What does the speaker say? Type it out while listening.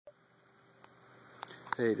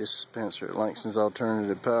Hey, this is Spencer at Langston's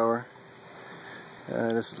Alternative Power.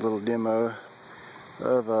 This is a little demo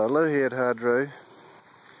of a low head hydro.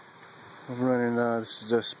 I'm running, this is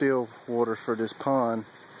the spill water for this pond.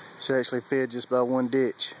 It's actually fed just by one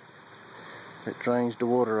ditch that drains the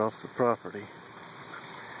water off the property.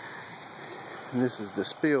 And this is the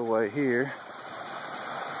spillway here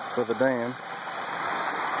for the dam.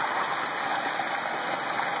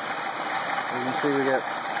 You can see we got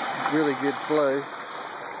really good flow.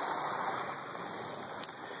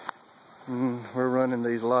 And we're running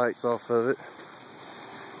these lights off of it.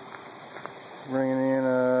 Bringing in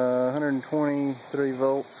 123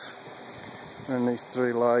 volts on these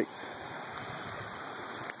three lights.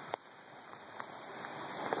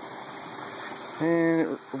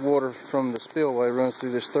 And the water from the spillway runs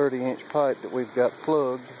through this 30-inch pipe that we've got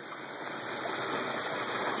plugged.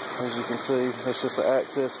 As you can see, that's just an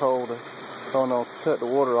access hole to, oh no, cut the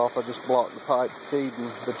water off. I just blocked the pipe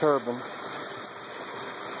feeding the turbine.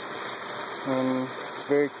 And it's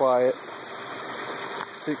very quiet.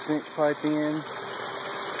 6-inch pipe in, and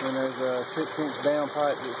there's a 6-inch down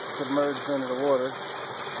pipe that's submerged under the water.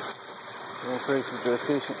 It increases the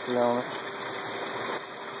efficiency on it.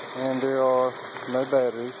 And there are no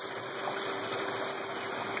batteries.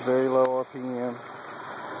 Very low RPM.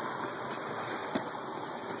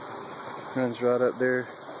 Runs right up there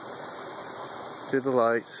to the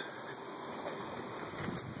lights.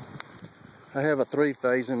 I have a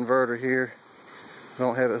 3-phase inverter here. I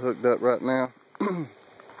don't have it hooked up right now.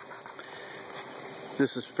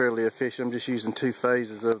 This is fairly efficient. I'm just using 2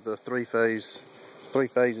 phases of the 3 phases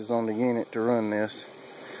on the unit to run this.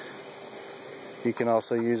 You can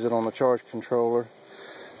also use it on the charge controller.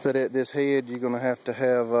 But at this head, you're going to have,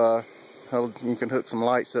 you can hook some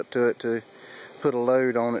lights up to it to put a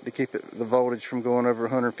load on it to keep the voltage from going over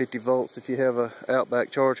 150 volts if you have a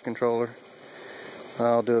Outback charge controller.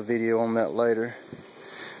 I'll do a video on that later.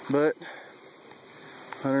 But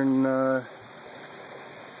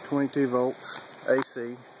 122 volts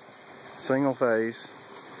AC, single phase,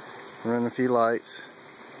 run a few lights.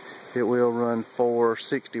 It will run 4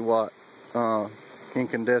 60-watt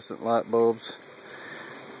incandescent light bulbs.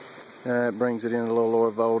 It brings it in a little lower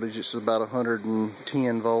voltage. It's about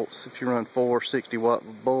 110 volts if you run 4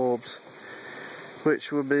 60-watt bulbs,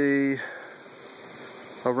 which will be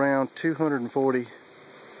around 240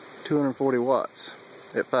 watts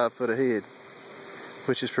at 5 foot ahead,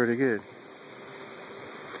 which is pretty good.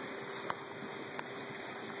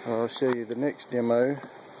 I'll show you the next demo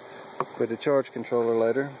with the charge controller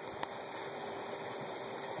later.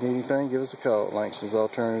 Need anything, give us a call at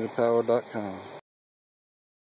Langston'sAlternativePower.com.